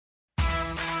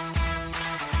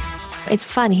It's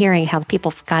fun hearing how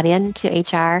people got into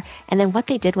HR and then what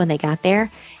they did when they got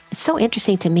there. It's so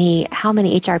interesting to me how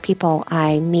many HR people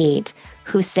I meet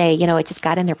who say, it just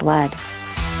got in their blood.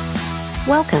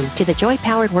 Welcome to the Joy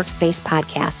Powered Workspace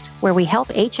podcast, where we help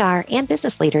HR and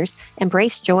business leaders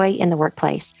embrace joy in the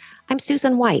workplace. I'm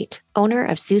Susan White, owner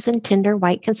of Susan Tinder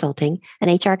White Consulting,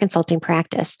 an HR consulting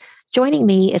practice. Joining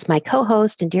me is my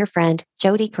co-host and dear friend,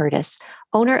 Jody Curtis,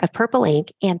 owner of Purple Inc.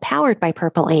 and powered by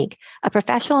Purple Inc., a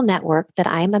professional network that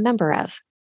I am a member of.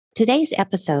 Today's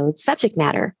episode's subject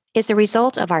matter is the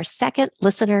result of our second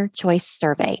listener choice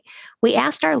survey. We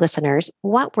asked our listeners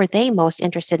what were they most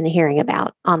interested in hearing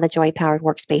about on the Joy Powered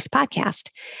Workspace podcast.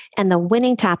 And the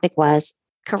winning topic was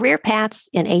career paths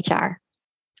in HR.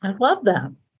 I love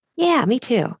that. Yeah, me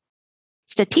too.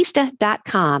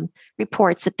 Statista.com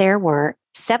reports that there were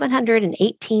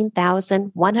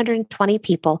 718,120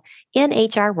 people in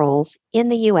HR roles in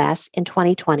the U.S. in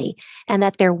 2020, and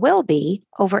that there will be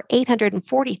over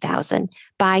 840,000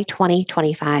 by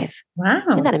 2025. Wow.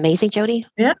 Isn't that amazing, Jody?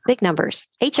 Yeah. Big numbers.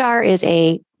 HR is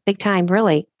a big time,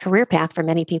 really, career path for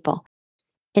many people.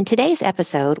 In today's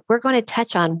episode, we're going to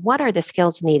touch on what are the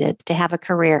skills needed to have a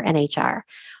career in HR.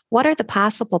 What are the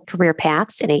possible career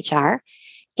paths in HR?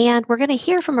 And we're going to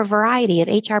hear from a variety of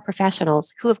HR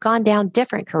professionals who have gone down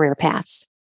different career paths.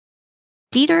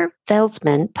 Dieter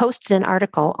Veldsman posted an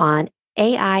article on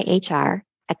AIHR,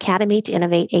 Academy to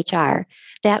Innovate HR,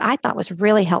 that I thought was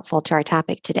really helpful to our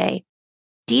topic today.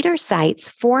 Dieter cites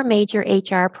 4 major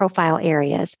HR profile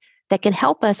areas that can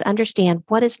help us understand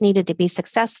what is needed to be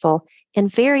successful in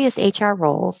various HR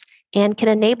roles and can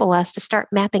enable us to start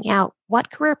mapping out what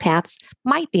career paths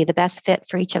might be the best fit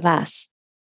for each of us.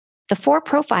 The 4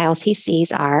 profiles he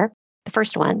sees are, the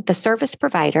first one, the service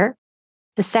provider.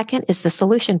 The second is the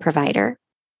solution provider.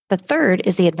 The third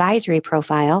is the advisory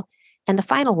profile. And the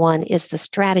final one is the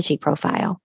strategy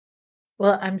profile.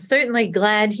 Well, I'm certainly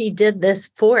glad he did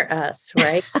this for us,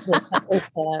 right? It's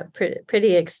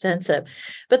pretty extensive.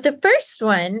 But the first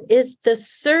one is the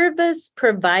service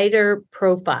provider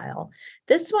profile.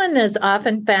 This one is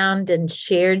often found in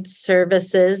shared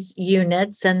services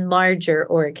units and larger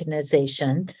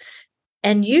organizations,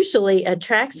 and usually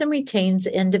attracts and retains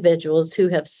individuals who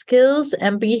have skills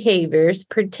and behaviors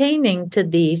pertaining to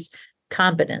these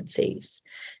competencies.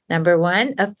 Number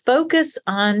 1, a focus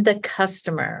on the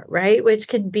customer, right? Which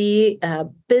can be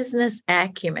business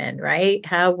acumen, right?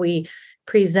 How we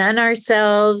present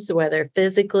ourselves, whether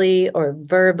physically or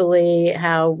verbally,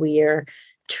 how we are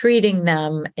treating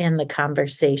them in the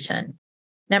conversation.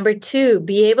 Number 2,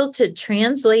 be able to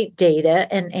translate data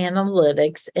and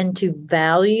analytics into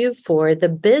value for the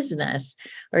business,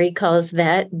 or he calls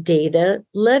that data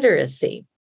literacy.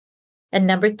 And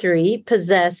number 3,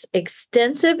 possess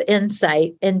extensive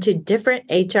insight into different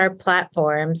HR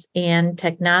platforms and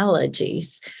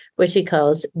technologies, which he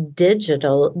calls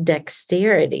digital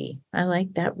dexterity. I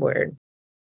like that word.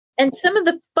 And some of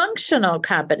the functional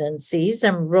competencies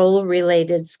and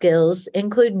role-related skills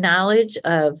include knowledge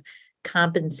of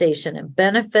compensation and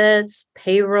benefits,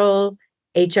 payroll,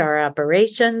 HR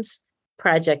operations,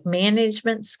 project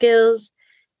management skills,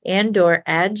 and/or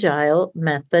agile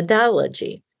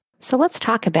methodology. So let's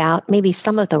talk about maybe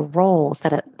some of the roles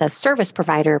that the service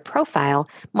provider profile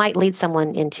might lead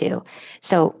someone into.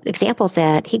 So examples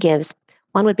that he gives,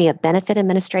 one would be a benefit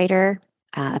administrator,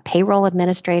 a payroll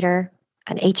administrator,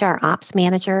 an HR ops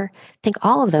manager. I think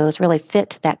all of those really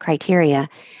fit that criteria.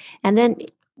 And then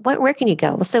where can you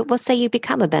go? Let's say you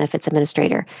become a benefits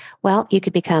administrator. Well, you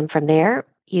could become from there.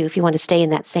 If you want to stay in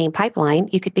that same pipeline,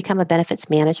 you could become a benefits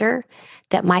manager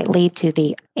that might lead to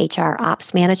the HR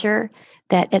ops manager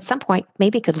that at some point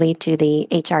maybe could lead to the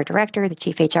HR director, the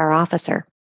chief HR officer.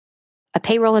 A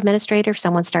payroll administrator, if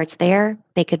someone starts there,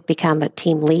 they could become a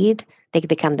team lead. They could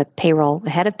become the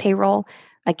head of payroll.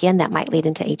 Again, that might lead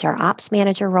into HR ops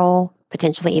manager role,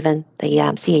 potentially even the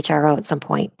CHRO at some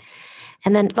point.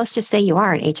 And then let's just say you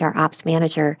are an HR ops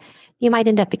manager. You might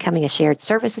end up becoming a shared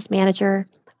services manager,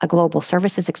 a global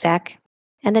services exec,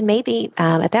 and then maybe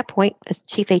at that point, a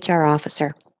chief HR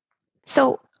officer.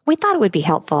 So we thought it would be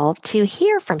helpful to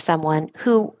hear from someone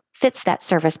who fits that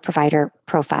service provider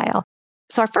profile.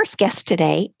 So our first guest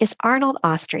today is Arnold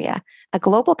Austria, a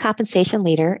global compensation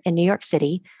leader in New York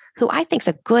City, who I think is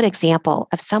a good example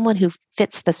of someone who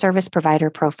fits the service provider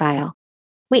profile.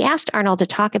 We asked Arnold to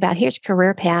talk about his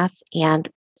career path and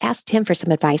asked him for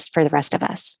some advice for the rest of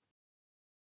us.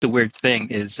 The weird thing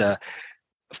is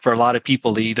for a lot of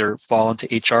people, they either fall into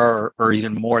HR or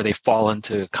even more, they fall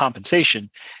into compensation.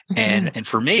 Mm-hmm. And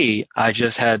for me, I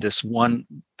just had this one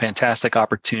fantastic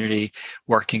opportunity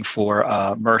working for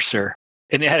Mercer.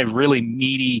 And they had a really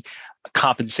meaty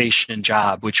compensation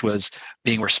job, which was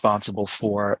being responsible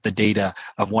for the data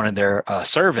of one of their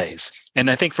surveys. And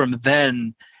I think from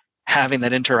then, having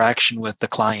that interaction with the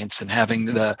clients and having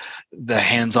the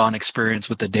hands-on experience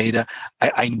with the data,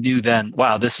 I knew then,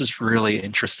 wow, this is really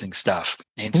interesting stuff.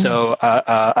 And so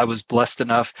I was blessed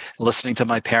enough listening to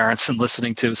my parents and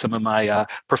listening to some of my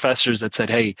professors that said,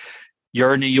 hey,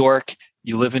 you're in New York,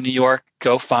 you live in New York,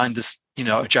 go find this,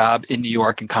 a job in New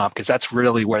York in comp, because that's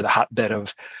really where the hotbed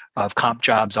of comp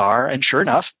jobs are. And sure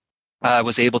enough, I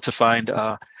was able to find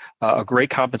a great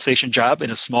compensation job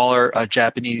in a smaller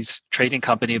Japanese trading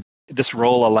company. This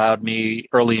role allowed me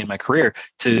early in my career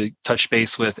to touch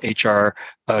base with HR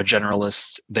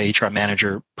generalists. The HR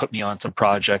manager put me on some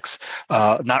projects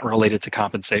not related to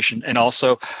compensation. And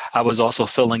also, I was also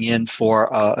filling in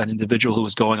for an individual who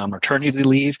was going on maternity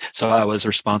leave. So I was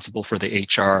responsible for the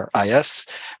HRIS.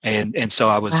 And so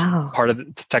I was part of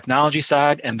the technology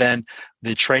side. And then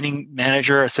the training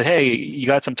manager said, hey, you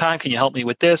got some time? Can you help me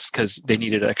with this? Because they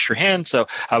needed an extra hand. So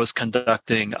I was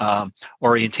conducting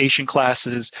orientation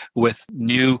classes with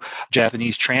new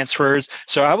Japanese transfers.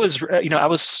 So I was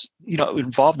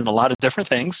involved in a lot of different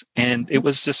things. And it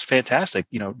was just fantastic.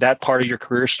 That part of your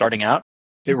career starting out,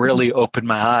 it really opened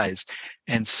my eyes.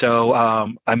 And so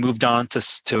I moved on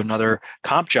to another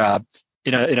comp job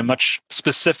in a much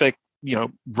specific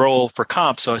role for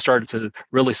comp. So I started to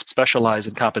really specialize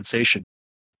in compensation,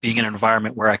 being in an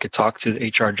environment where I could talk to the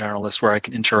HR generalists, where I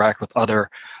can interact with other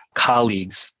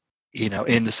colleagues,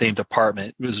 in the same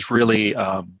department. It was really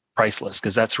priceless,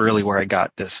 because that's really where I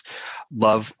got this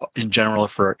love in general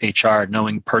for HR,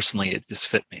 knowing personally it just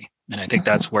fit me. And I think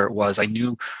that's where it was. I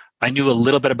knew a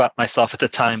little bit about myself at the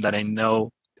time that I know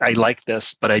I liked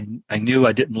this, but I knew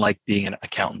I didn't like being an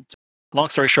accountant. Long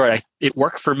story short, it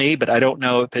worked for me, but I don't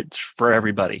know if it's for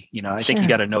everybody. I think you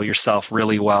got to know yourself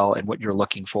really well and what you're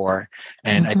looking for.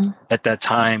 And at that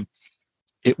time,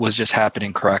 it was just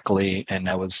happening correctly. And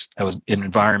I was in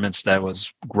environments that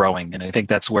was growing. And I think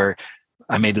that's where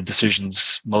I made the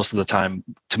decisions most of the time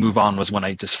to move on, was when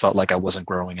I just felt like I wasn't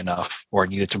growing enough or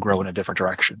needed to grow in a different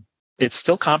direction. It's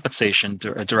still compensation,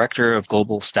 a director of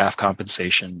global staff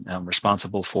compensation. I'm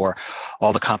responsible for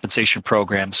all the compensation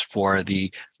programs for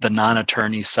the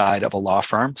non-attorney side of a law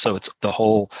firm. So it's the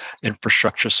whole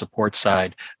infrastructure support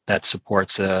side that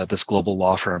supports this global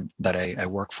law firm that I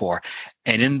work for.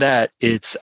 And in that,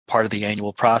 it's part of the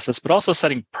annual process, but also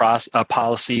setting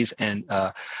policies and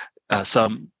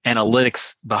some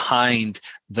analytics behind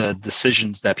the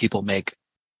decisions that people make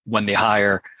when they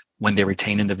hire, when they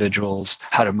retain individuals,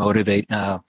 how to motivate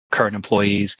current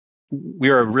employees. We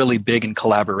are really big in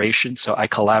collaboration. So I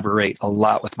collaborate a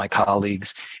lot with my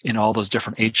colleagues in all those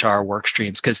different HR work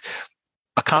streams, because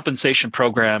a compensation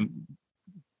program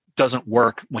doesn't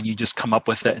work when you just come up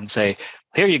with it and say,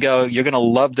 here you go, you're going to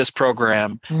love this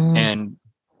program and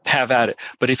have at it.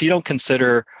 But if you don't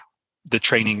consider the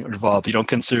training involved, you don't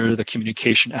consider the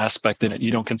communication aspect in it, you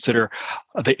don't consider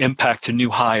the impact to new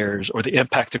hires or the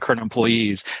impact to current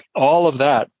employees, all of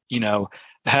that,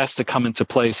 has to come into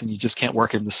place, and you just can't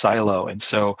work in the silo. And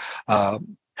so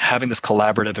having this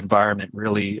collaborative environment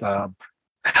really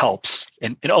helps.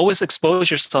 And always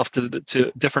expose yourself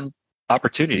to different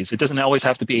opportunities. It doesn't always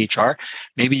have to be HR.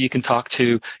 Maybe you can talk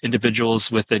to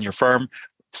individuals within your firm,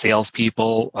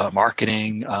 salespeople,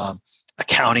 marketing,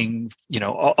 accounting,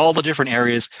 all the different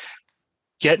areas.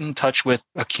 Get in touch with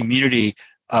a community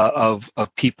of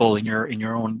people in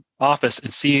your own office,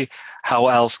 and see how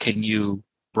else can you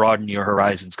broaden your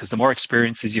horizons. Because the more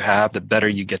experiences you have, the better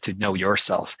you get to know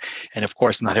yourself. And of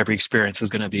course, not every experience is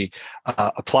going to be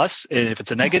a plus. And if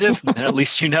it's a negative, then at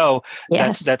least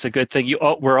Yes. that's a good thing.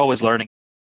 We're always learning.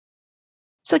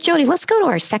 So Jody, let's go to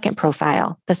our second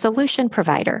profile, the solution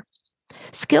provider.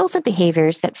 Skills and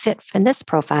behaviors that fit in this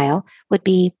profile would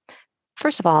be,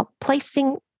 first of all,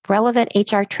 placing relevant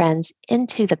HR trends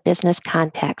into the business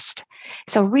context.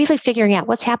 So really figuring out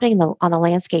what's happening on the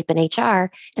landscape in HR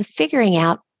and figuring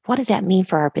out what does that mean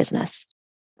for our business.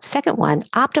 Second one,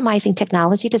 optimizing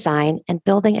technology design and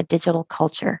building a digital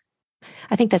culture.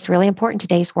 I think that's really important in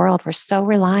today's world. We're so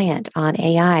reliant on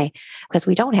AI because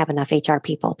we don't have enough HR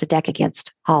people to deck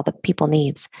against all the people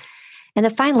needs. And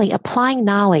then finally, applying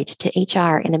knowledge to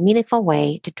HR in a meaningful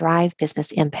way to drive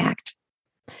business impact.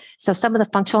 So some of the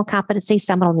functional competencies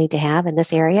someone will need to have in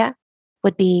this area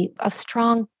would be a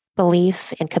strong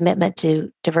belief and commitment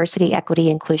to diversity, equity,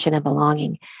 inclusion, and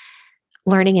belonging,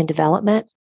 learning and development,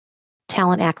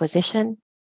 talent acquisition,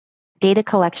 data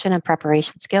collection and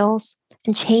preparation skills,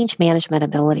 and change management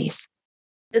abilities.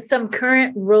 Some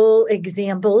current role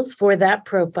examples for that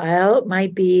profile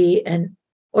might be an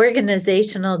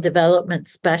organizational development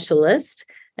specialist,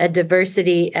 a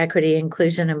diversity, equity,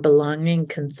 inclusion, and belonging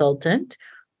consultant,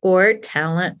 or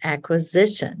talent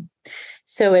acquisition.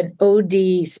 So an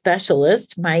OD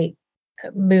specialist might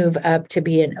move up to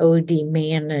be an OD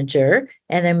manager,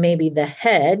 and then maybe the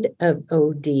head of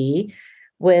OD,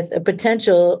 with a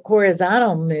potential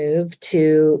horizontal move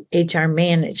to HR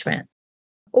management.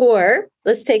 Or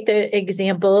let's take the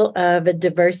example of a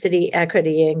diversity,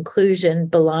 equity, inclusion,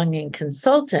 belonging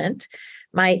consultant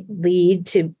might lead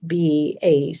to be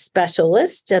a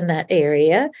specialist in that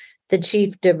area, the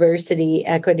chief diversity,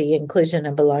 equity, inclusion,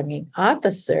 and belonging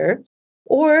officer.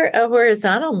 Or a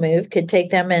horizontal move could take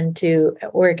them into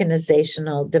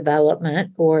organizational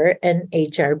development or an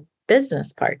HR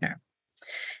business partner.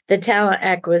 The talent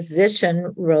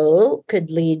acquisition role could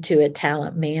lead to a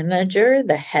talent manager,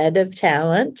 the head of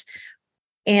talent,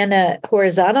 and a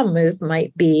horizontal move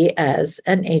might be as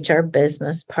an HR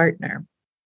business partner.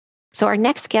 So our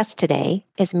next guest today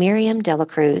is Miriam Dela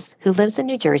Cruz, who lives in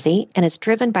New Jersey and is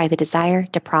driven by the desire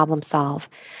to problem solve.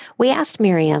 We asked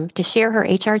Miriam to share her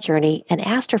HR journey and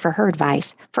asked her for her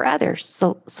advice for other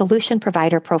solution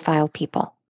provider profile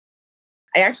people.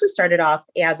 I actually started off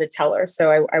as a teller.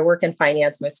 So I work in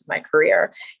finance most of my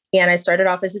career. And I started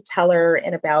off as a teller,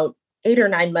 and about 8 or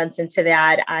 9 months into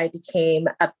that, I became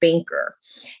a banker.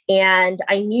 And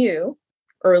I knew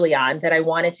early on that I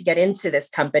wanted to get into this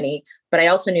company, but I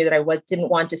also knew that I didn't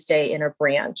want to stay in a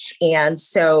branch. And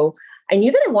so I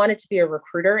knew that I wanted to be a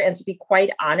recruiter. And to be quite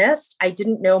honest, I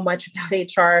didn't know much about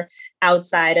HR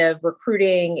outside of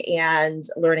recruiting and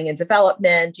learning and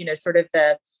development, sort of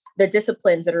the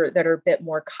disciplines that are a bit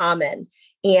more common.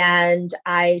 And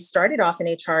I started off in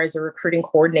HR as a recruiting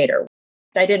coordinator.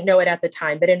 I didn't know it at the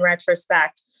time, but in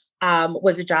retrospect,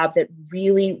 was a job that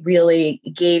really, really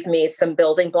gave me some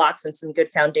building blocks and some good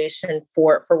foundation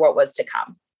for what was to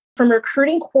come. From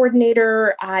recruiting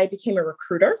coordinator, I became a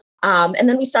recruiter. And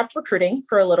then we stopped recruiting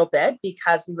for a little bit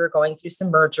because we were going through some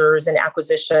mergers and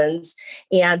acquisitions.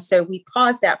 And so we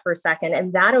paused that for a second,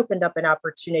 and that opened up an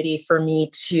opportunity for me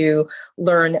to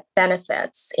learn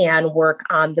benefits and work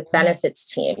on the benefits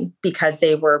team, because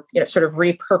they were, sort of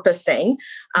repurposing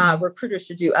recruiters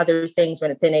to do other things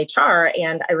within HR.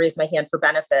 And I raised my hand for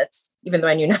benefits, even though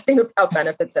I knew nothing about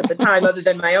benefits at the time other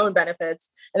than my own benefits.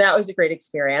 And that was a great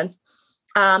experience.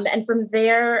 And from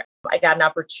there, I got an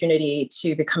opportunity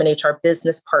to become an HR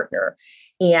business partner.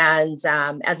 And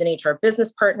as an HR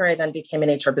business partner, I then became an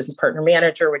HR business partner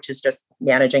manager, which is just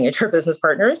managing HR business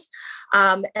partners.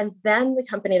 And then the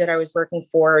company that I was working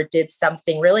for did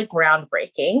something really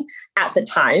groundbreaking at the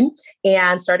time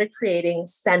and started creating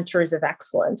centers of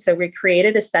excellence. So we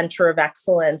created a center of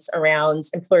excellence around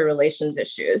employee relations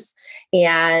issues.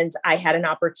 And I had an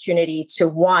opportunity to,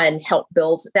 one, help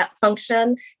build that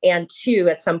function, and two,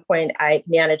 at some point, I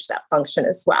managed that function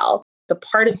as well. The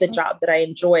part of the job that I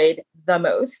enjoyed the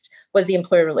most was the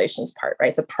employee relations part,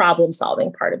 right? The problem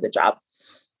solving part of the job.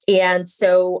 And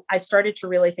so I started to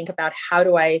really think about, how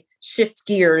do I shift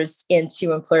gears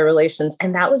into employee relations?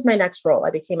 And that was my next role. I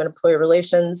became an employee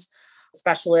relations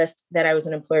specialist. Then I was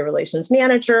an employee relations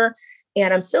manager.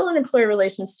 And I'm still in employee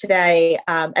relations today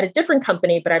at a different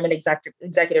company, but I'm an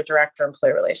executive director of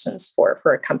employee relations for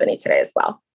a company today as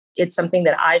well. It's something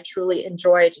that I truly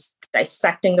enjoy, just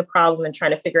dissecting the problem and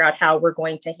trying to figure out how we're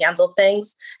going to handle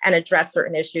things and address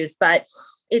certain issues. But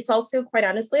it's also, quite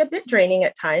honestly, a bit draining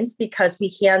at times, because we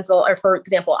handle, or for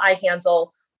example, I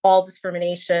handle all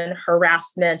discrimination,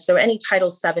 harassment, so any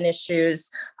Title VII issues,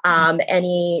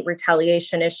 any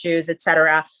retaliation issues, et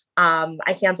cetera.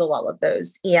 I handle all of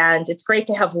those. And it's great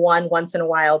to have one once in a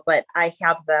while, but I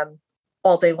have them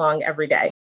all day long, every day.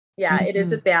 Yeah, It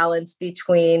is a balance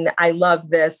between, I love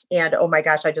this, and oh my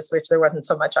gosh, I just wish there wasn't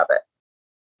so much of it.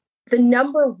 The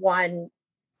number one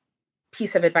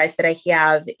piece of advice that I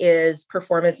have is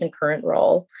performance in current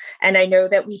role. And I know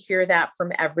that we hear that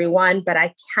from everyone, but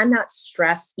I cannot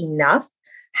stress enough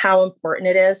how important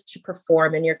it is to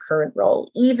perform in your current role.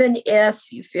 Even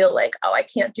if you feel like, oh, I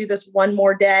can't do this one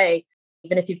more day.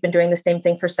 Even if you've been doing the same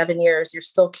thing for 7 years, you're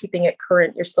still keeping it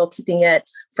current. You're still keeping it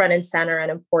front and center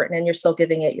and important, and you're still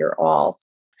giving it your all.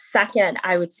 Second,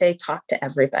 I would say talk to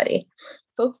everybody.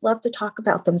 Folks love to talk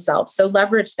about themselves. So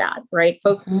leverage that, right?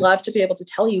 Folks love to be able to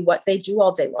tell you what they do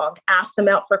all day long. Ask them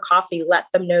out for coffee. Let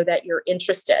them know that you're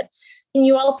interested. And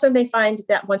you also may find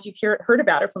that once you've heard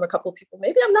about it from a couple of people,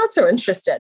 maybe I'm not so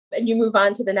interested. And you move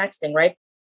on to the next thing, right?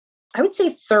 I would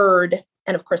say third,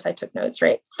 and of course I took notes,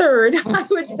 right? Third, I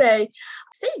would say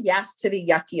yes to the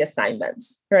yucky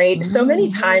assignments, right? So many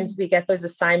times we get those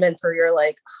assignments where you're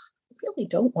like, I really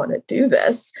don't want to do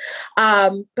this.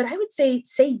 But I would say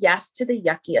yes to the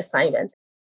yucky assignments.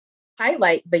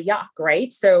 highlight the yuck,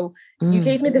 right? So you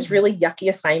gave me this really yucky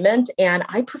assignment and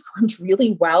I performed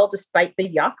really well despite the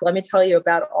yuck. Let me tell you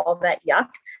about all that yuck.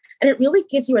 And it really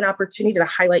gives you an opportunity to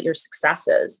highlight your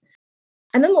successes.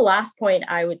 And then the last point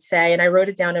I would say, and I wrote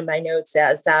it down in my notes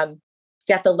as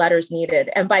get the letters needed.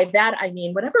 And by that, I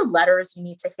mean, whatever letters you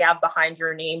need to have behind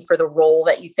your name for the role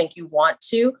that you think you want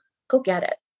to, go get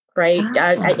it, right?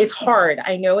 It's hard.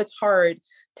 I know it's hard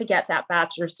to get that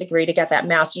bachelor's degree, to get that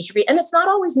master's degree, and it's not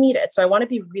always needed. So I want to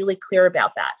be really clear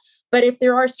about that. But if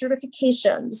there are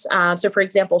certifications, so for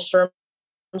example, SHRM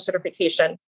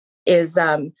certification is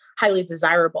highly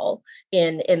desirable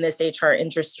in this HR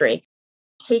industry.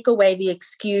 Take away the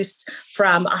excuse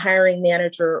from a hiring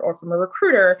manager or from a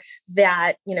recruiter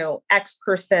that, X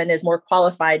person is more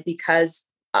qualified because,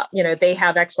 they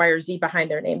have X, Y, or Z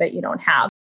behind their name that you don't have.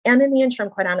 And in the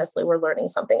interim, quite honestly, we're learning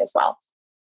something as well.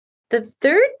 The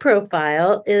third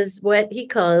profile is what he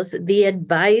calls the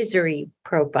advisory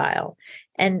profile.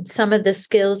 And some of the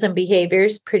skills and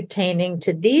behaviors pertaining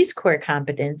to these core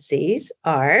competencies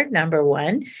are, number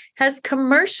one, has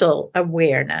commercial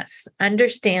awareness,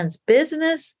 understands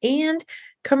business and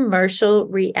commercial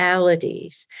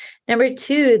realities. Number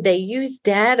two, they use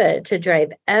data to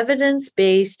drive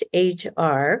evidence-based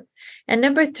HR. And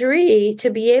number three, to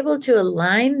be able to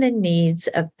align the needs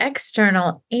of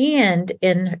external and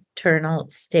internal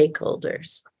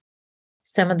stakeholders.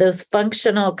 Some of those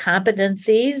functional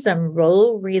competencies and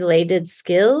role-related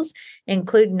skills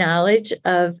include knowledge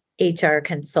of HR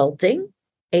consulting,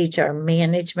 HR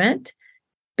management,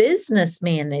 business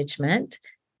management,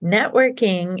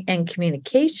 networking and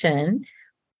communication,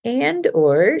 and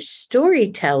or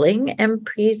storytelling and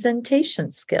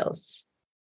presentation skills.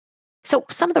 So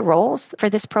some of the roles for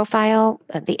this profile,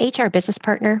 the HR business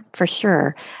partner for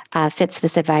sure fits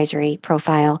this advisory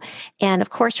profile. And of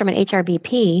course, from an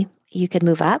HRBP, you could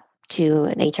move up to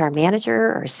an HR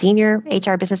manager or a senior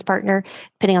HR business partner,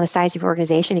 depending on the size of your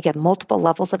organization. You get multiple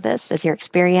levels of this as your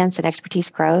experience and expertise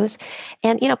grows.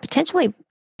 And, potentially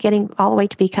getting all the way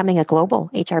to becoming a global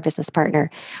HR business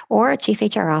partner or a chief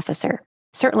HR officer.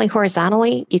 Certainly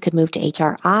horizontally, you could move to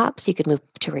HR ops, you could move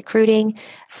to recruiting,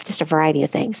 just a variety of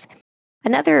things.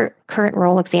 Another current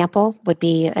role example would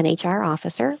be an HR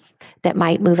officer that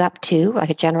might move up to, like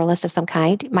a generalist of some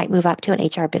kind, might move up to an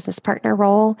HR business partner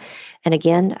role, and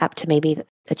again, up to maybe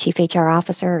a chief HR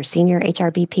officer or senior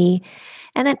HRBP.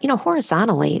 And then,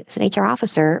 horizontally, as an HR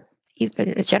officer, a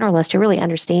generalist who really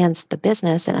understands the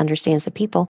business and understands the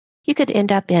people, you could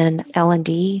end up in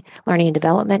L&D, learning and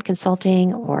development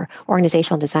consulting, or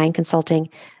organizational design consulting.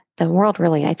 The world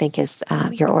really, I think, is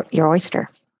your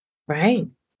oyster. Right.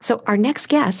 So our next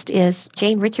guest is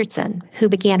Jane Richardson, who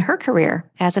began her career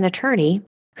as an attorney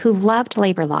who loved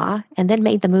labor law and then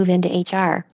made the move into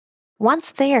HR.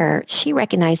 Once there, she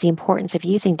recognized the importance of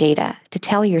using data to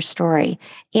tell your story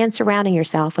and surrounding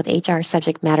yourself with HR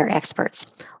subject matter experts.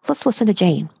 Let's listen to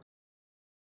Jane.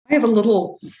 I have a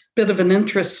little bit of an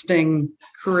interesting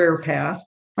career path.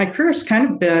 My career's kind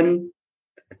of been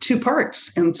two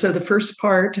parts. And so the first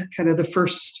part, kind of the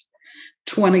first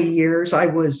 20 years, I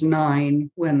was 9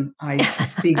 when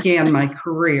I began my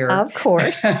career. Of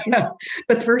course. But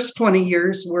the first 20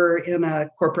 years were in a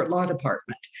corporate law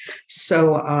department.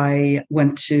 So I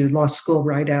went to law school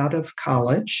right out of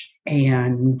college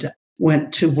and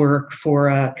went to work for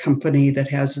a company that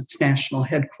has its national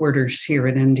headquarters here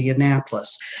in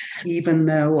Indianapolis, even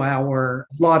though our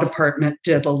law department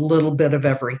did a little bit of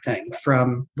everything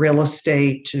from real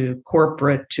estate to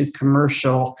corporate to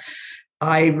commercial.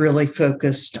 I really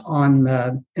focused on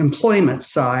the employment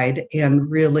side and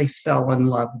really fell in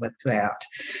love with that.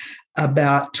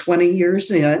 About 20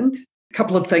 years in, a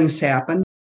couple of things happened.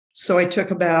 So I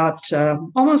took about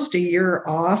almost a year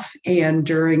off, and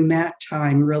during that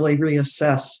time really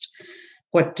reassessed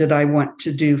what did I want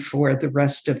to do for the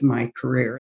rest of my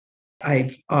career.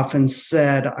 I've often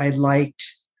said I liked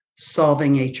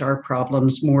solving HR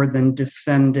problems more than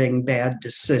defending bad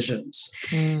decisions.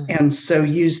 And so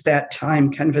used that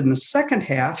time kind of in the second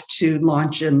half to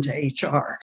launch into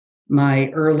HR. My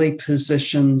early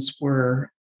positions were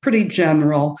pretty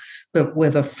general, but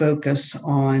with a focus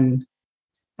on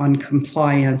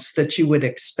compliance that you would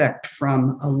expect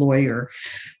from a lawyer,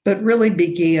 but really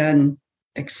began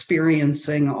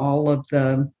experiencing all of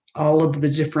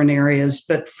the different areas,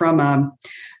 but from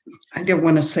I don't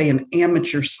want to say an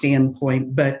amateur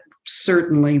standpoint, but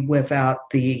certainly without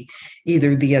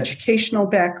either the educational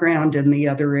background in the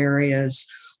other areas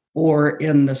or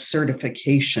in the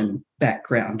certification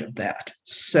background of that.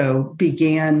 So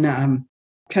began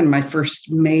kind of my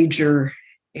first major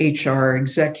HR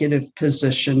executive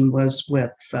position was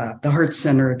with the Heart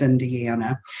Center of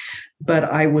Indiana, but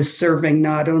I was serving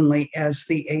not only as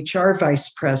the HR vice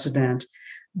president,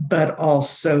 but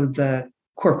also the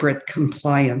corporate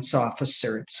compliance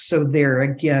officer. So there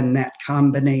again, that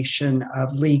combination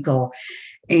of legal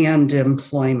and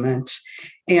employment.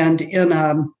 And in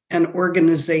an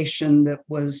organization that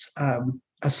was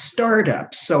a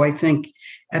startup. So I think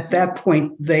at that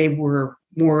point, they were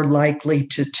more likely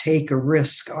to take a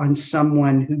risk on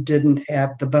someone who didn't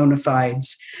have the bona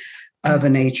fides of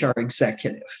an HR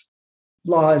executive.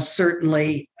 Law is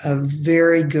certainly a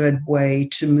very good way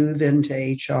to move into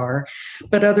HR,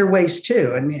 but other ways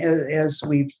too. I mean, as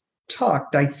we've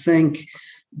talked, I think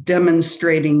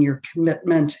demonstrating your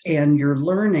commitment and your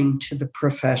learning to the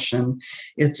profession,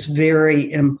 it's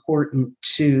very important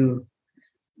to,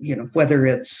 whether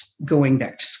it's going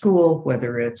back to school,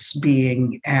 whether it's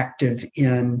being active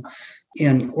in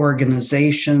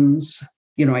organizations,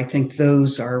 I think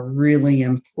those are really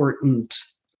important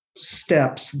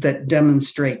steps that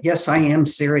demonstrate, yes, I am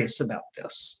serious about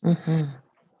this. Mm-hmm.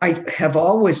 I have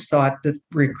always thought that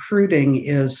recruiting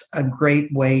is a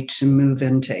great way to move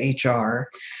into HR.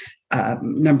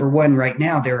 Number one, right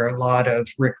now, there are a lot of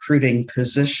recruiting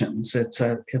positions. It's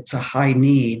a high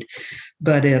need,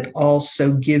 but it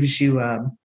also gives you, I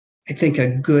think,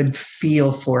 a good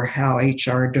feel for how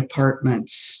HR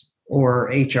departments or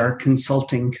HR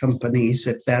consulting companies,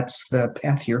 if that's the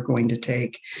path you're going to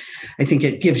take. I think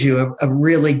it gives you a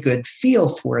really good feel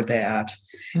for that,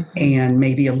 and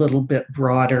maybe a little bit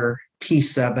broader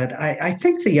piece of it. I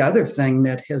think the other thing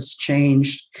that has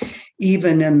changed,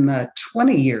 even in the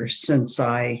 20 years since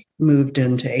I moved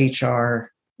into HR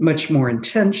much more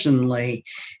intentionally,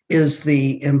 is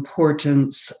the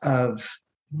importance of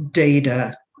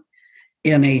data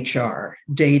in HR,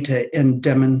 data in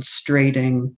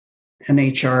demonstrating in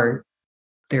HR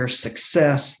their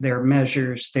success, their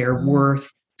measures, their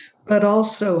worth, but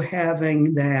also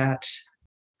having that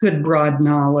good broad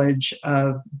knowledge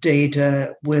of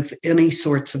data with any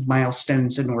sorts of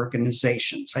milestones in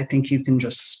organizations. I think you can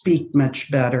just speak much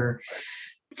better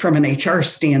from an HR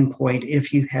standpoint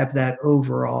if you have that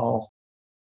overall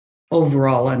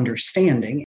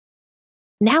understanding.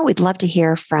 Now we'd love to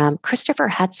hear from Christopher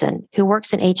Hudson, who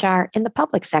works in HR in the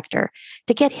public sector,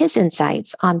 to get his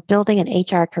insights on building an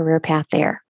HR career path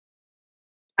there.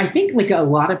 I think like a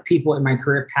lot of people in my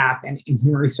career path and in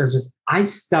human resources, I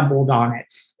stumbled on it.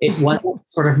 It wasn't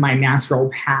sort of my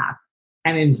natural path.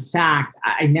 And in fact,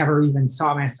 I never even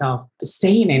saw myself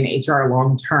staying in HR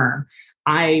long term.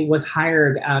 I was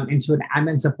hired into an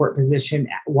admin support position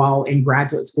while in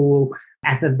graduate school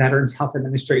at the Veterans Health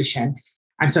Administration.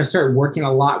 And so I started working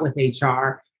a lot with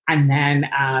HR. And then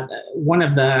one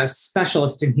of the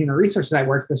specialists in human resources I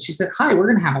worked with, she said, "Hi, we're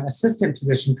going to have an assistant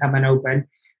position coming open.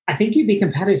 I think you'd be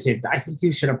competitive. I think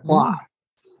you should apply."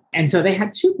 And so they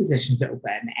had two positions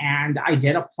open, and I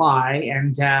did apply.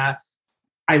 And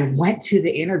I went to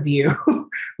the interview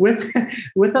with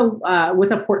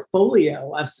a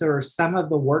portfolio of sort of some of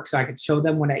the work, so I could show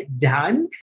them what I'd done.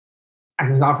 I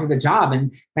was offered the job,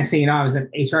 and next thing you know, I was an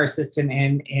HR assistant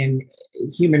in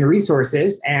human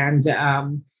resources. And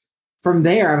from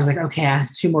there, I was like, okay, I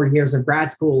have 2 more years of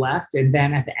grad school left. And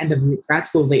then at the end of grad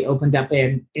school, they opened up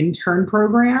an intern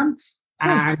program,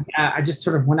 and I just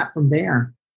sort of went up from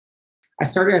there. I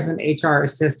started as an HR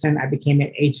assistant. I became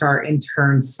an HR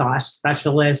intern /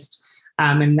 specialist.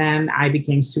 And then I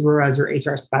became supervisor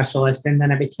HR specialist. And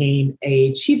then I became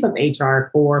a chief of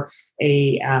HR for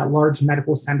a large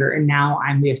medical center. And now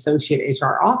I'm the associate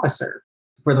HR officer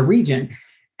for the region.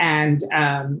 And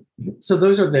so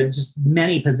those are the just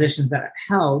many positions that I've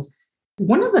held.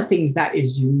 One of the things that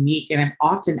is unique, and I'm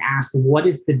often asked, what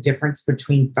is the difference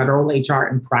between federal HR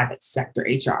and private sector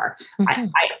HR? I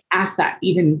ask that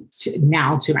even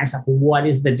now to myself, what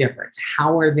is the difference?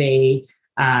 How are they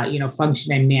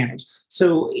function and manage?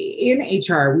 So in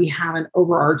HR, we have an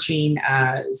overarching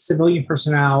civilian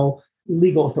personnel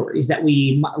legal authorities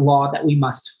law that we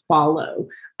must follow.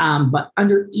 But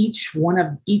under each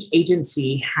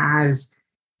agency has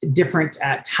different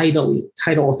title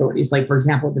authorities. Like, for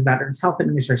example, the Veterans Health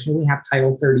Administration, we have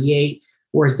Title 38,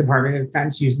 whereas Department of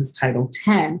Defense uses Title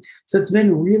 10. So it's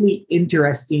been really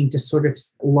interesting to sort of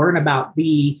learn about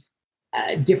the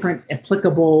different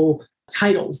applicable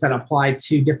titles that apply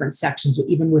to different sections,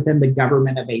 even within the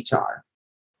government of HR.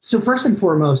 So first and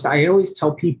foremost, I always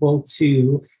tell people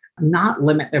to not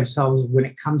limit themselves when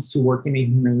it comes to working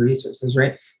in human resources,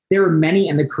 right? There are many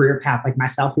in the career path like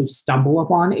myself who stumble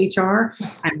upon HR,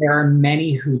 and there are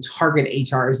many who target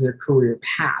HR as their career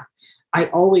path. I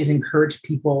always encourage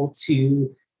people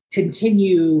to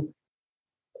continue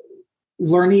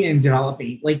learning and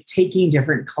developing, like taking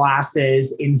different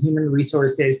classes in human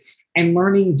resources and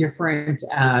learning different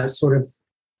sort of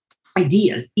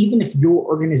ideas, even if your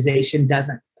organization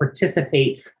doesn't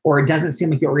participate or it doesn't seem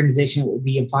like your organization will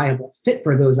be a viable fit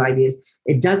for those ideas,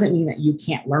 it doesn't mean that you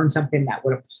can't learn something that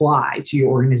would apply to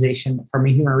your organization from a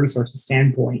human resources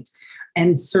standpoint.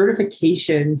 And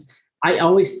certifications, I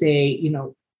always say,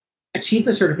 achieve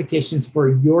the certifications for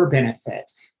your benefit,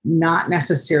 not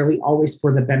necessarily always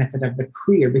for the benefit of the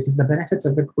career, because the benefits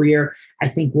of the career, I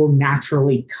think, will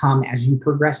naturally come as you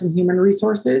progress in human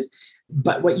resources.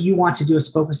 But what you want to do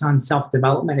is focus on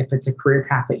self-development if it's a career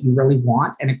path that you really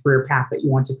want and a career path that you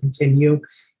want to continue.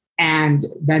 And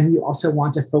then you also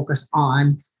want to focus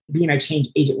on being a change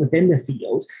agent within the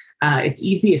field. It's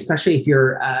easy, especially if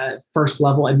you're first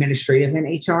level administrative in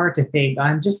HR, to think,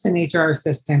 I'm just an HR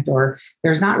assistant, or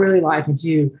there's not really a lot I can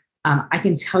do. I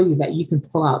can tell you that you can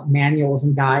pull out manuals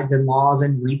and guides and laws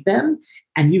and read them,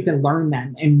 and you can learn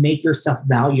them and make yourself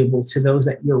valuable to those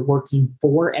that you're working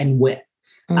for and with.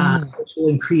 Which will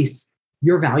increase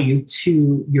your value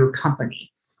to your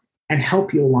company and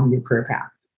help you along your career path.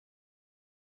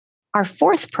 Our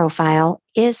fourth profile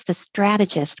is the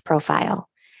strategist profile.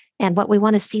 And what we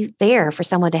want to see there for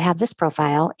someone to have this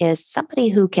profile is somebody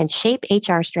who can shape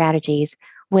HR strategies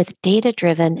with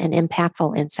data-driven and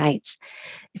impactful insights.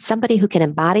 It's somebody who can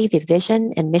embody the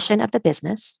vision and mission of the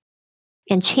business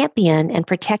and champion and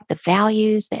protect the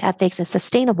values, the ethics, and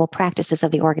sustainable practices of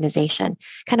the organization,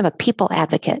 kind of a people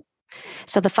advocate.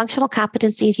 So the functional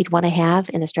competencies you'd want to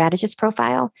have in the strategist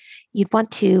profile, you'd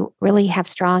want to really have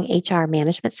strong HR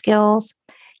management skills.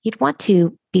 You'd want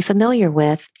to be familiar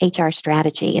with HR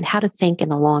strategy and how to think in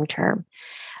the long term.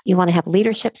 You want to have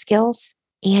leadership skills,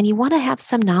 and you want to have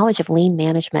some knowledge of lean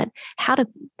management, how to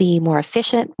be more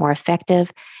efficient, more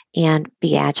effective, and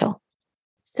be agile.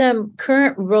 Some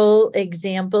current role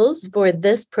examples for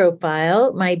this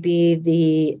profile might be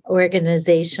the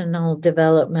organizational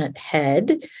development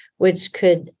head, which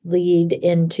could lead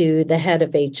into the head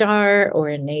of HR or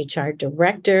an HR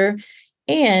director,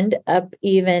 and up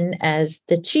even as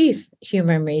the chief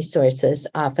human resources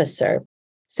officer.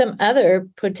 Some other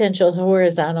potential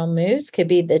horizontal moves could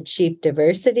be the chief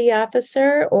diversity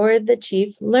officer or the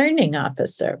chief learning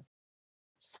officer.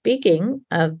 Speaking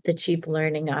of the chief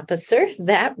learning officer,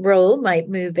 that role might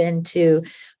move into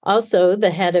also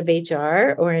the head of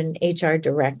HR or an HR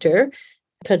director,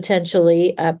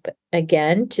 potentially up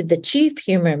again to the chief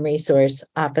human resource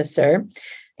officer.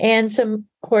 And some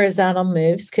horizontal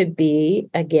moves could be,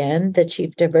 again, the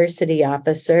chief diversity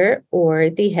officer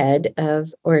or the head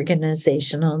of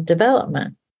organizational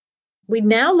development. We'd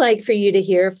now like for you to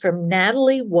hear from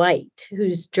Natalie White,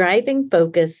 whose driving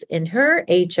focus in her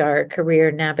HR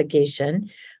career navigation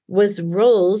was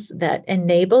roles that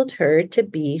enabled her to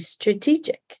be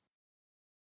strategic.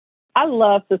 I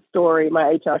love the story,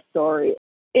 my HR story.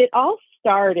 It all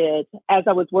started as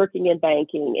I was working in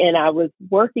banking, and I was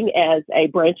working as a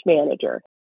branch manager.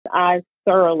 I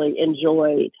thoroughly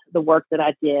enjoyed the work that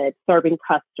I did, serving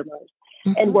customers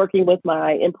and working with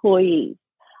my employees.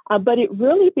 But it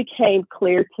really became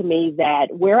clear to me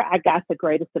that where I got the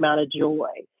greatest amount of joy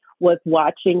was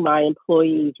watching my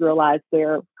employees realize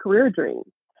their career dreams.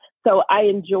 So I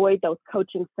enjoyed those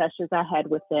coaching sessions I had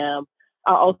with them.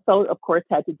 I also, of course,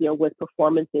 had to deal with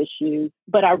performance issues,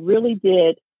 but I really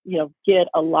did, get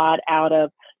a lot out of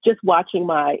just watching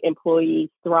my employees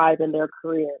thrive in their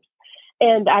careers.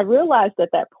 And I realized at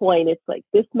that point, it's like,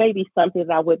 this may be something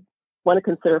that I would want to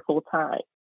consider full time.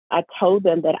 I told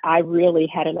them that I really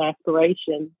had an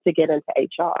aspiration to get into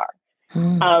HR.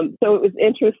 So it was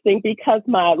interesting because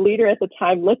my leader at the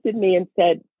time looked at me and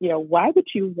said, why would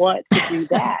you want to do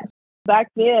that?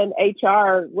 Back then,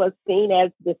 HR was seen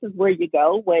as this is where you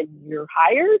go when you're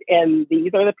hired, and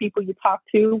these are the people you talk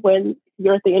to when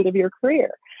you're at the end of your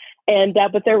career. And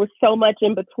but there was so much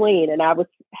in between. And I was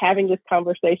having this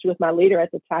conversation with my leader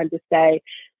at the time to say,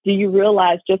 do you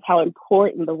realize just how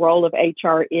important the role of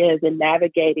HR is in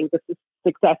navigating the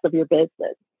success of your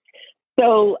business?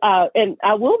 So, and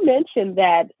I will mention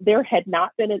that there had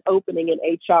not been an opening in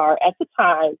HR at the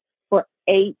time for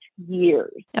 8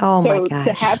 years. Oh my so gosh.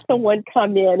 To have someone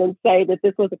come in and say that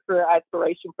this was a career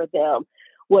aspiration for them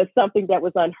was something that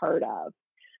was unheard of.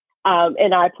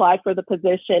 And I applied for the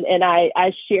position, and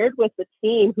I shared with the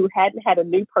team who hadn't had a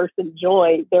new person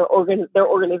join their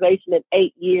organization in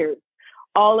 8 years,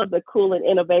 all of the cool and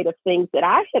innovative things that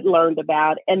I had learned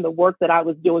about and the work that I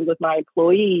was doing with my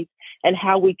employees and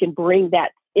how we can bring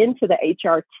that into the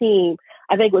HR team,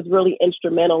 I think was really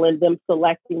instrumental in them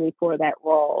selecting me for that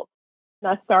role.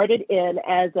 And I started in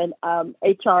as an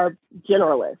HR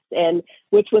generalist, and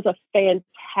which was a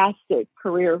fantastic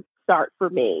career start for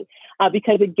me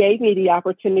because it gave me the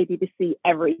opportunity to see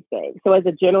everything. So as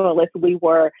a generalist, we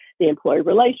were the employee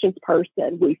relations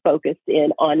person. We focused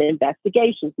in on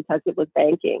investigations because it was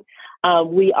banking.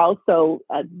 We also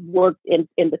worked in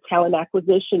the talent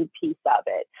acquisition piece of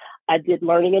it. I did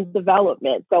learning and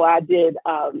development. So I did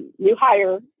new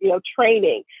hire,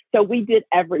 training. So we did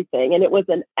everything. And it was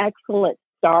an excellent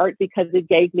start because it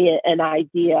gave me an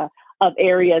idea of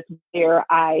areas where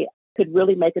I could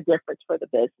really make a difference for the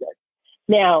business.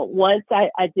 Now, once I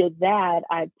did that,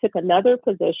 I took another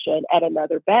position at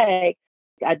another bank.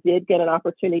 I did get an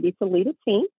opportunity to lead a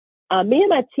team. Me and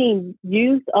my team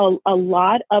used a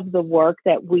lot of the work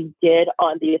that we did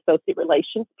on the associate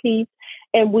relations piece,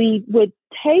 and we would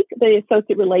take the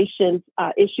associate relations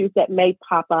issues that may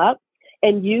pop up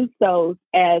and use those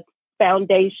as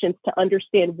foundations to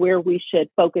understand where we should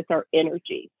focus our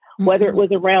energy. Whether it was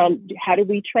around how do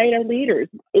we train our leaders?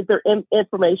 Is there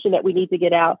information that we need to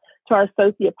get out to our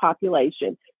associate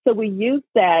population? So we use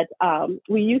that.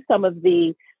 We use some of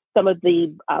the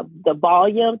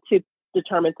volume to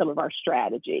determine some of our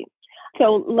strategy.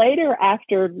 So later,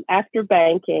 after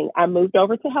banking, I moved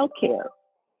over to healthcare,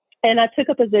 and I took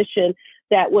a position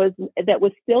that was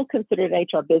still considered an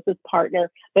HR business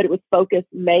partner, but it was focused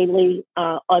mainly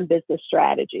on business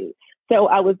strategy. So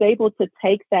I was able to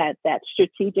take that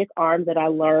strategic arm that I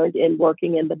learned in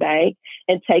working in the bank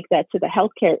and take that to the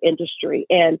healthcare industry.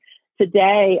 And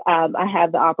today, I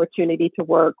have the opportunity to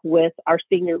work with our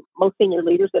most senior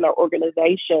leaders in our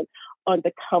organization on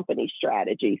the company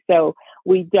strategy. So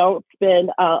we don't spend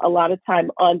a lot of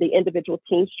time on the individual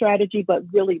team strategy, but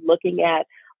really looking at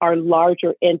our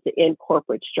larger end-to-end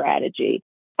corporate strategy.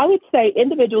 I would say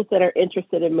individuals that are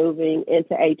interested in moving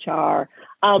into HR,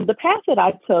 the path that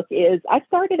I took is I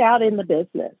started out in the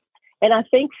business. And I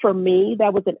think for me,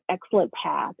 that was an excellent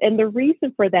path. And the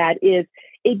reason for that is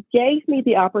it gave me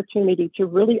the opportunity to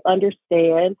really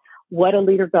understand what a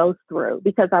leader goes through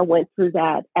because I went through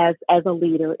that as a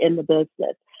leader in the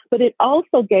business. But it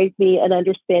also gave me an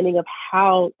understanding of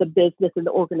how the business and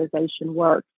the organization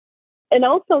works. And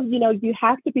also, you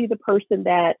have to be the person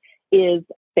that is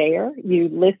fair. You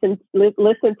listen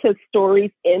to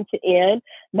stories end to end,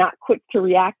 not quick to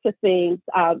react to things.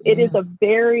 It is a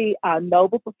very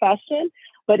noble profession,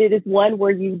 but it is one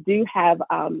where you do have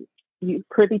you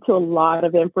privy to a lot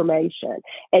of information,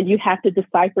 and you have to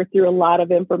decipher through a lot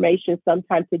of information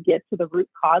sometimes to get to the root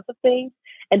cause of things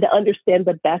and to understand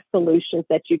the best solutions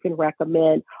that you can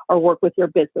recommend or work with your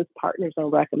business partners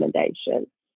on recommendations.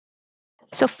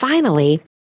 So finally,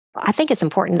 I think it's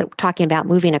important that we're talking about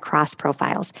moving across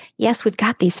profiles. Yes, we've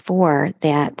got these 4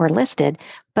 that were listed,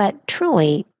 but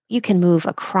truly you can move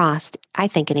across. I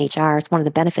think in HR, it's one of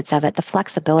the benefits of it, the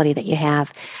flexibility that you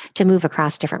have to move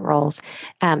across different roles.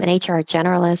 An HR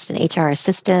generalist, an HR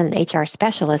assistant, an HR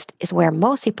specialist is where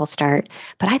most people start,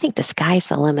 but I think the sky's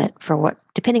the limit for what,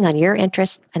 depending on your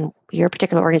interests and your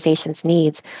particular organization's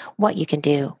needs, what you can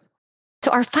do. So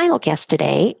our final guest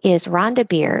today is Rhonda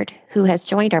Beard, who has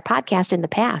joined our podcast in the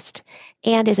past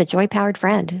and is a joy-powered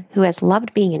friend who has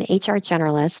loved being an HR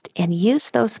generalist and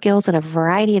used those skills in a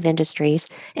variety of industries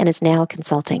and is now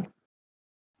consulting.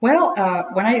 Well,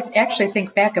 when I actually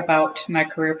think back about my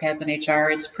career path in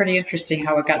HR, it's pretty interesting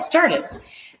how it got started.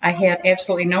 I had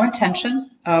absolutely no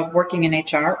intention of working in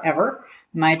HR ever.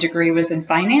 My degree was in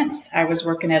finance. I was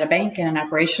working at a bank in an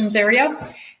operations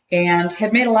area, and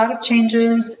had made a lot of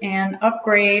changes and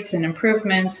upgrades and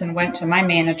improvements, and went to my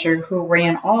manager who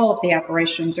ran all of the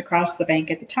operations across the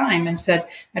bank at the time and said,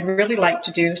 I'd really like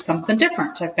to do something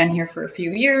different. I've been here for a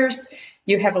few years.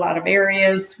 You have a lot of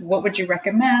areas. What would you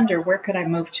recommend, or where could I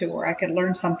move to where I could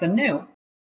learn something new?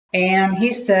 And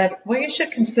he said, well, you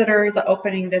should consider the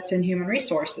opening that's in human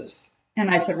resources. And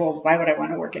I said, well, why would I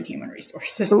want to work in human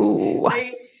resources?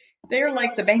 They're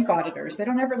like the bank auditors. They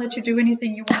don't ever let you do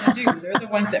anything you want to do. They're the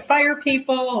ones that fire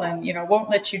people and, won't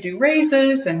let you do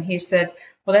raises. And he said,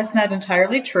 well, that's not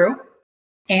entirely true.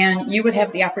 And you would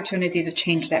have the opportunity to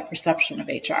change that perception of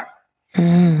HR.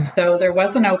 So there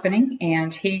was an opening,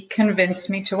 and he convinced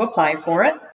me to apply for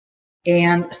it.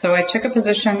 And so I took a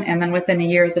position, and then within a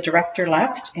year, the director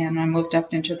left, and I moved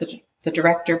up into the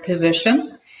director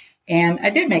position. And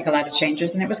I did make a lot of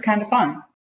changes, and it was kind of fun.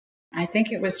 I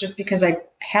think it was just because I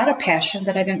had a passion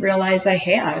that I didn't realize I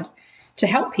had to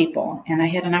help people, and I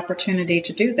had an opportunity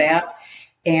to do that.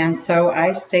 And so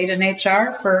I stayed in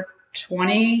HR for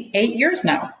 28 years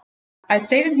now. I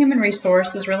stayed in human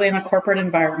resources, really in a corporate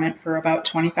environment, for about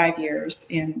 25 years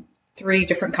in 3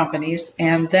 different companies.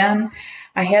 And then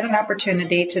I had an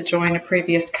opportunity to join a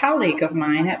previous colleague of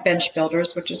mine at Bench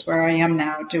Builders, which is where I am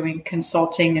now, doing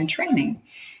consulting and training.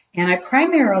 And I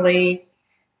primarily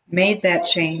made that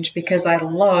change because I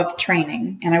love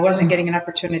training, and I wasn't getting an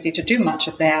opportunity to do much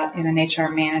of that in an HR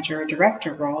manager or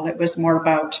director role. It was more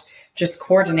about just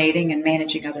coordinating and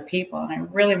managing other people, and I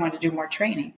really wanted to do more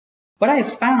training. What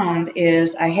I've found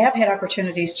is I have had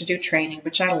opportunities to do training,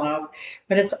 which I love,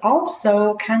 but it's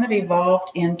also kind of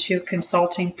evolved into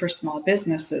consulting for small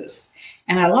businesses.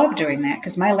 And I love doing that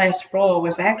because my last role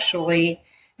was actually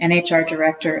an HR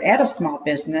director at a small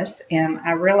business. And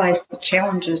I realized the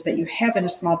challenges that you have in a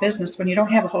small business when you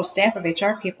don't have a whole staff of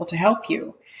HR people to help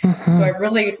you. So I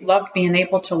really loved being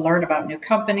able to learn about new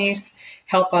companies,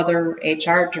 help other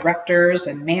HR directors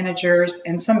and managers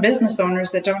and some business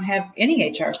owners that don't have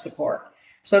any HR support.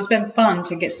 So it's been fun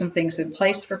to get some things in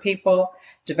place for people,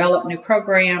 develop new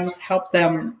programs, help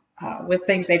them with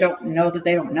things they don't know that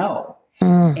they don't know.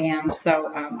 And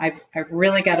so I've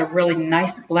really got a really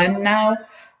nice blend now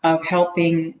of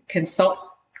helping consult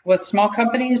with small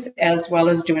companies as well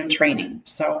as doing training.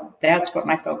 So that's what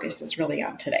my focus is really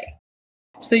on today.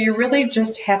 So you really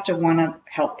just have to want to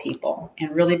help people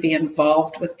and really be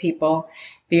involved with people,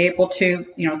 be able to,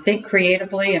 think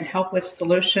creatively and help with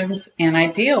solutions. And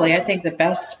ideally, I think the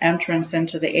best entrance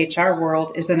into the HR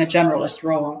world is in a generalist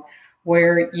role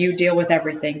where you deal with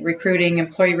everything, recruiting,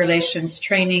 employee relations,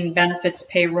 training, benefits,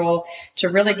 payroll, to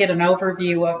really get an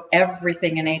overview of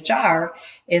everything in HR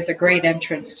is a great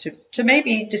entrance to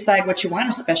maybe decide what you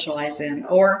want to specialize in.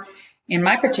 Or in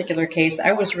my particular case,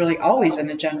 I was really always in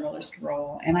a generalist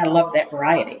role, and I love that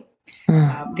variety.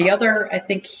 The other, I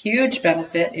think, huge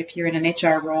benefit if you're in an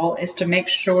HR role is to make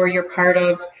sure you're part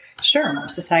of SHRM,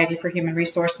 Society for Human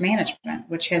Resource Management,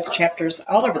 which has chapters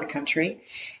all over the country.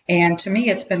 And to me,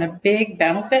 it's been a big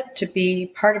benefit to be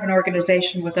part of an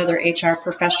organization with other HR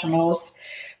professionals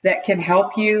that can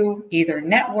help you either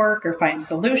network or find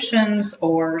solutions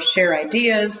or share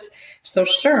ideas. So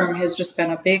SHRM has just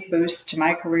been a big boost to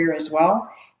my career as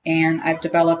well. And I've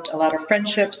developed a lot of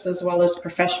friendships as well as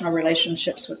professional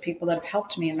relationships with people that have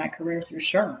helped me in my career through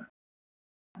SHRM.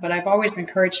 But I've always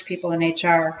encouraged people in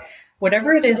HR,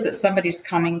 whatever it is that somebody's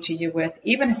coming to you with,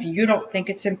 even if you don't think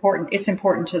it's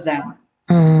important to them.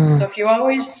 So if you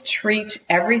always treat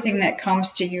everything that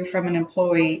comes to you from an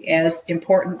employee as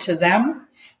important to them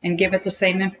and give it the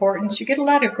same importance, you get a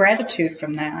lot of gratitude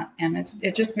from that. And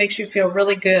it just makes you feel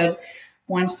really good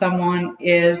when someone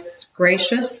is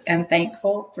gracious and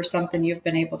thankful for something you've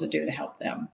been able to do to help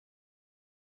them.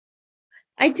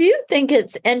 I do think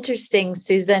it's interesting,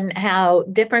 Susan, how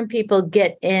different people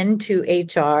get into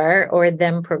HR or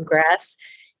then progress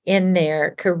in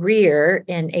their career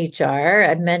in HR.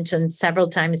 I've mentioned several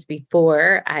times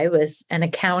before, I was an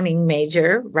accounting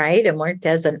major, right? And worked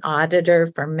as an auditor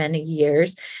for many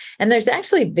years. And there's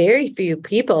actually very few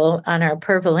people on our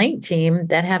Purple Ink team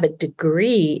that have a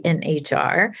degree in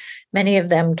HR. Many of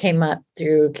them came up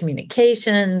through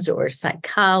communications or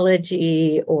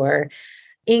psychology or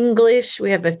English.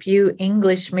 We have a few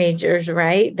English majors,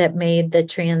 right, that made the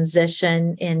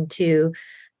transition into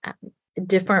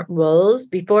different roles.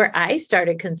 Before I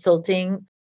started consulting,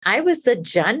 I was the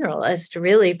generalist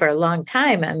really for a long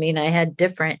time. I mean, I had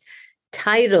different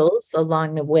titles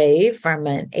along the way, from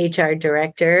an HR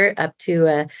director up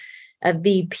to a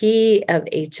VP of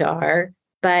HR,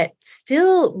 but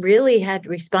still really had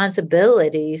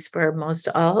responsibilities for most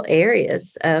all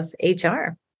areas of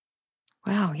HR.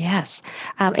 Wow, yes.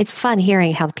 It's fun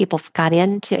hearing how people got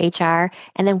into HR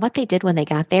and then what they did when they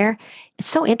got there. It's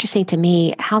so interesting to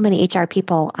me how many HR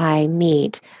people I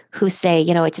meet who say,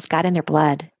 it just got in their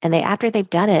blood. And after they've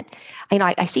done it,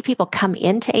 I see people come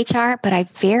into HR, but I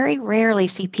very rarely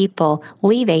see people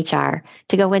leave HR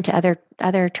to go into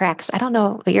other tracks. I don't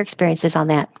know what your experience is on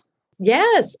that.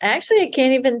 Yes, actually, I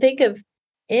can't even think of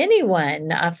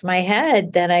anyone off my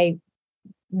head that I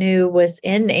knew was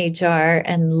in HR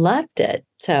and left it.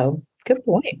 So good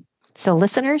point. So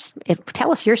listeners,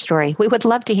 tell us your story. We would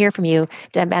love to hear from you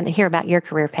and hear about your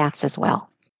career paths as well.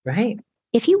 Right.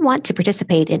 If you want to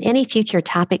participate in any future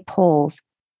topic polls,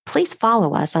 please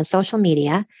follow us on social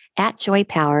media at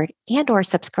JoyPowered and/or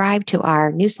subscribe to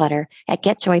our newsletter at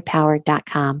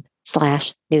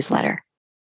getjoypowered.com/newsletter.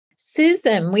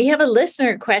 Susan, we have a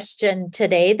listener question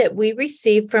today that we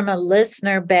received from a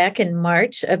listener back in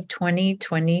March of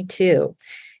 2022.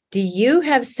 Do you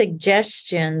have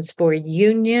suggestions for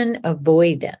union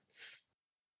avoidance?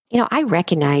 I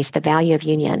recognize the value of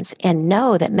unions and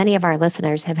know that many of our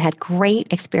listeners have had great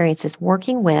experiences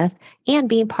working with and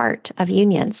being part of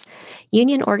unions.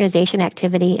 Union organization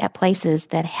activity at places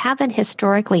that haven't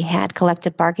historically had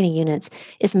collective bargaining units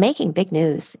is making big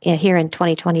news here in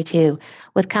 2022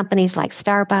 with companies like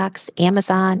Starbucks,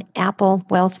 Amazon, Apple,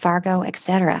 Wells Fargo,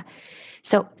 etc.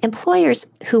 So, employers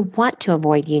who want to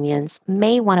avoid unions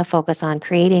may want to focus on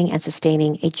creating and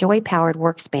sustaining a joy powered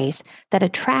workspace that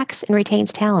attracts and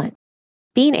retains talent.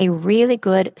 Being a really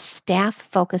good staff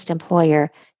focused employer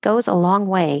goes a long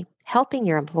way helping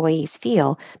your employees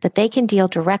feel that they can deal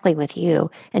directly with you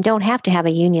and don't have to have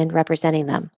a union representing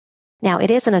them. Now,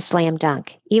 it isn't a slam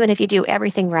dunk, even if you do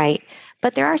everything right,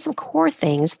 but there are some core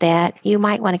things that you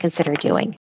might want to consider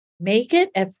doing. Make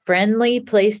it a friendly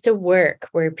place to work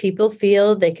where people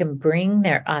feel they can bring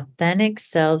their authentic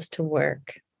selves to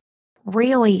work.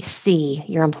 Really see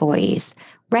your employees,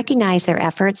 recognize their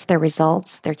efforts, their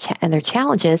results, and their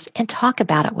challenges, and talk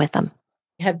about it with them.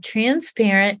 Have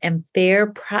transparent and fair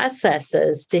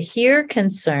processes to hear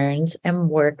concerns and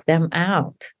work them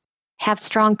out. Have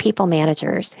strong people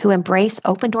managers who embrace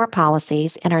open door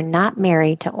policies and are not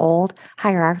married to old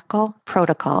hierarchical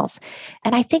protocols.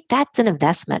 And I think that's an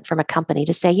investment from a company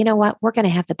to say, you know what, we're going to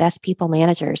have the best people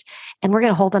managers and we're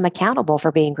going to hold them accountable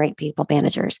for being great people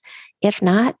managers. If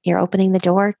not, you're opening the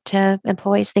door to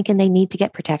employees thinking they need to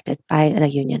get protected by a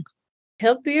union.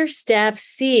 Help your staff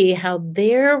see how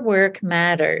their work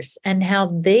matters and how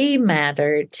they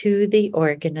matter to the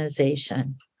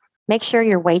organization. Make sure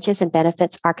your wages and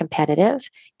benefits are competitive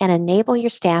and enable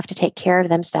your staff to take care of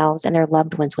themselves and their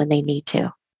loved ones when they need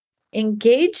to.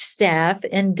 Engage staff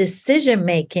in decision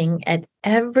making at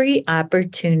every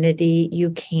opportunity you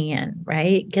can,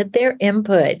 right? Get their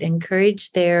input,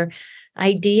 encourage their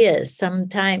ideas.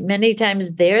 Many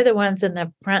times they're the ones in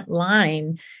the front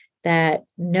line that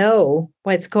know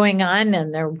what's going on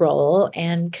in their role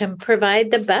and can provide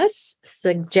the best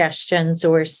suggestions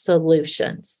or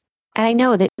solutions. And I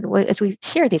know that as we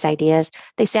share these ideas,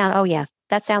 they sound, oh, yeah,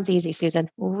 that sounds easy, Susan.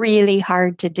 Really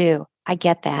hard to do. I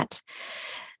get that.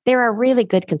 There are really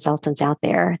good consultants out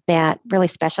there that really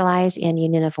specialize in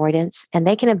union avoidance, and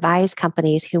they can advise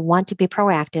companies who want to be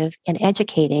proactive in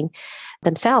educating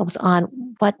themselves on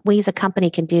what we as a company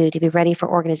can do to be ready for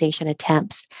organization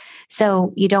attempts.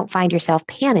 So you don't find yourself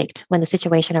panicked when the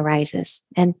situation arises.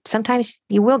 And sometimes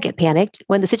you will get panicked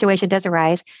when the situation does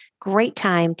arise. Great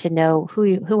time to know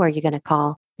who are you going to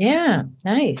call. Yeah,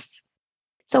 nice.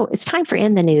 So it's time for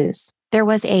In the News. There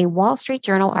was a Wall Street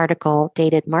Journal article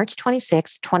dated March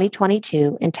 26,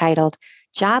 2022, entitled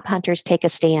Job Hunters Take a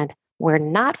Stand. We're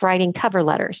Not Writing Cover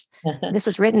Letters. This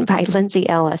was written by Lindsay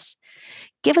Ellis.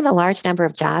 Given the large number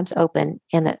of jobs open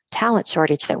and the talent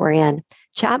shortage that we're in,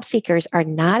 job seekers are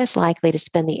not as likely to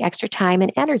spend the extra time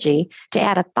and energy to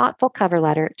add a thoughtful cover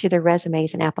letter to their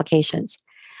resumes and applications.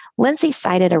 Lindsay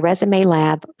cited a Resume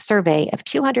Lab survey of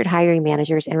 200 hiring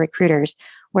managers and recruiters,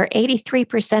 where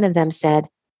 83% of them said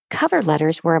cover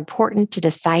letters were important to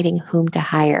deciding whom to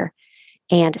hire.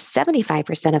 And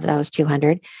 75% of those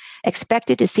 200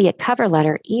 expected to see a cover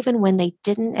letter even when they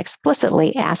didn't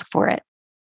explicitly ask for it.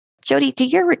 Jody, do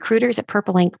your recruiters at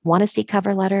Purple Ink want to see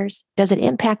cover letters? Does it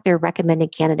impact their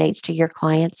recommended candidates to your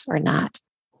clients or not?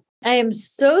 I am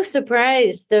so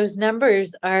surprised those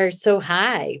numbers are so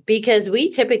high because we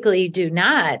typically do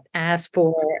not ask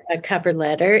for a cover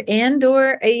letter and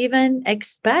or even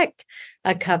expect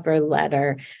a cover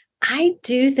letter. I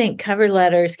do think cover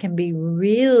letters can be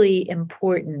really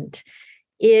important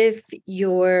if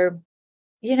you're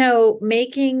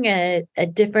making a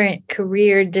different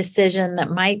career decision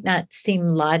that might not seem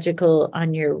logical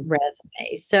on your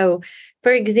resume. So,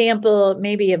 for example,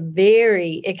 maybe a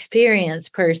very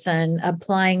experienced person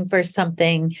applying for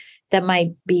something that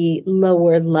might be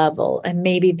lower level, and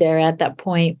maybe they're at that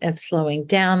point of slowing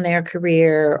down their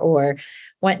career or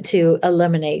want to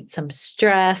eliminate some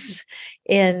stress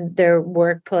in their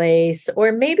workplace,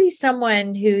 or maybe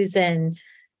someone who's in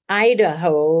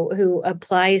Idaho who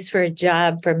applies for a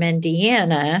job from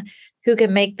Indiana who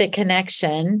can make the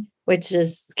connection, which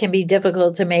can be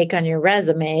difficult to make on your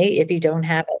resume if you don't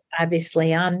have it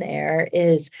obviously on there,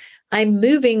 is I'm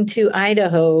moving to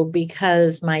Idaho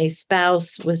because my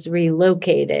spouse was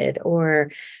relocated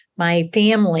or my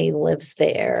family lives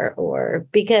there, or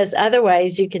because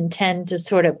otherwise you can tend to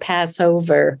sort of pass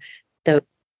over those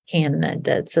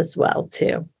candidates as well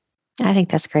too. I think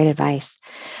that's great advice.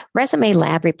 Resume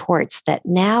Lab reports that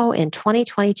now in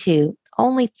 2022,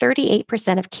 only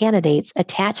 38% of candidates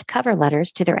attach cover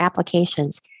letters to their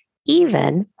applications,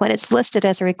 even when it's listed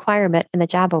as a requirement in the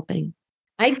job opening.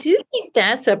 I do think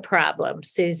that's a problem,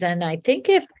 Susan. I think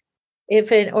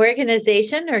if an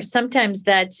organization, or sometimes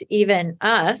that's even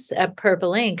us at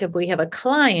Purple Ink, if we have a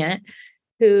client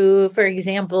who, for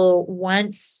example,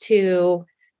 wants to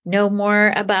know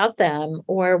more about them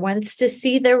or wants to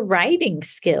see their writing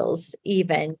skills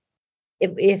even,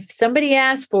 if somebody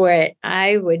asked for it,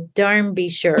 I would darn be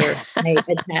sure I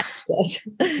attached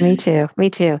it. Me too. Me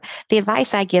too. The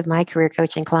advice I give my career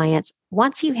coaching clients,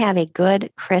 once you have a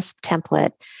good, crisp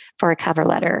template for a cover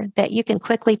letter that you can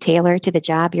quickly tailor to the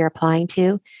job you're applying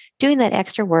to, doing that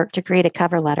extra work to create a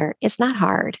cover letter is not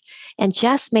hard and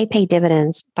just may pay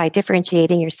dividends by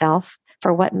differentiating yourself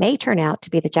for what may turn out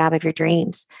to be the job of your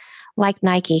dreams. Like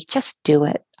Nike, just do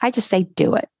it. I just say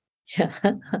do it. Yeah,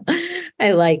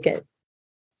 I like it.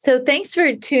 So thanks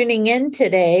for tuning in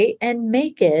today and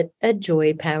make it a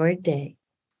joy-powered day.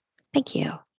 Thank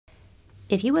you.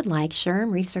 If you would like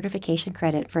SHRM recertification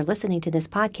credit for listening to this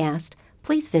podcast,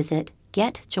 please visit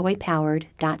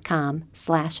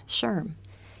getjoypowered.com/SHRM.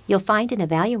 You'll find an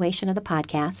evaluation of the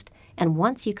podcast, and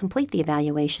once you complete the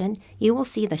evaluation, you will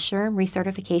see the SHRM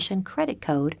recertification credit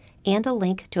code and a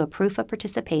link to a proof of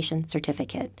participation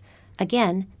certificate.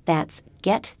 Again, that's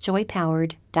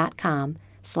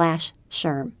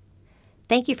getjoypowered.com/SHRM.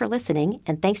 Thank you for listening,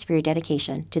 and thanks for your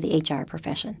dedication to the HR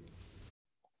profession.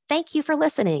 Thank you for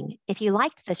listening. If you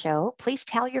liked the show, please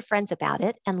tell your friends about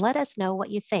it and let us know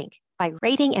what you think by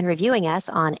rating and reviewing us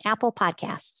on Apple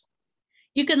Podcasts.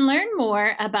 You can learn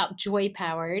more about Joy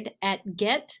Powered at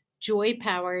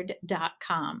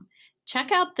getjoypowered.com.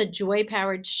 Check out the Joy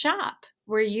Powered shop,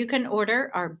 where you can order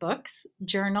our books,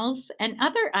 journals, and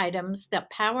other items that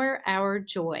power our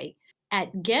joy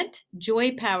at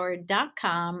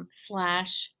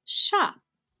getjoypowered.com/shop.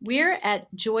 We're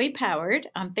at Joy Powered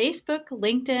on Facebook,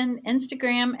 LinkedIn,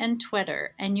 Instagram, and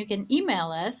Twitter, and you can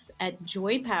email us at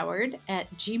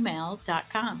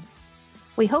joypowered@gmail.com.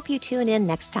 We hope you tune in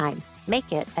next time.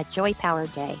 Make it a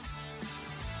joy-powered day.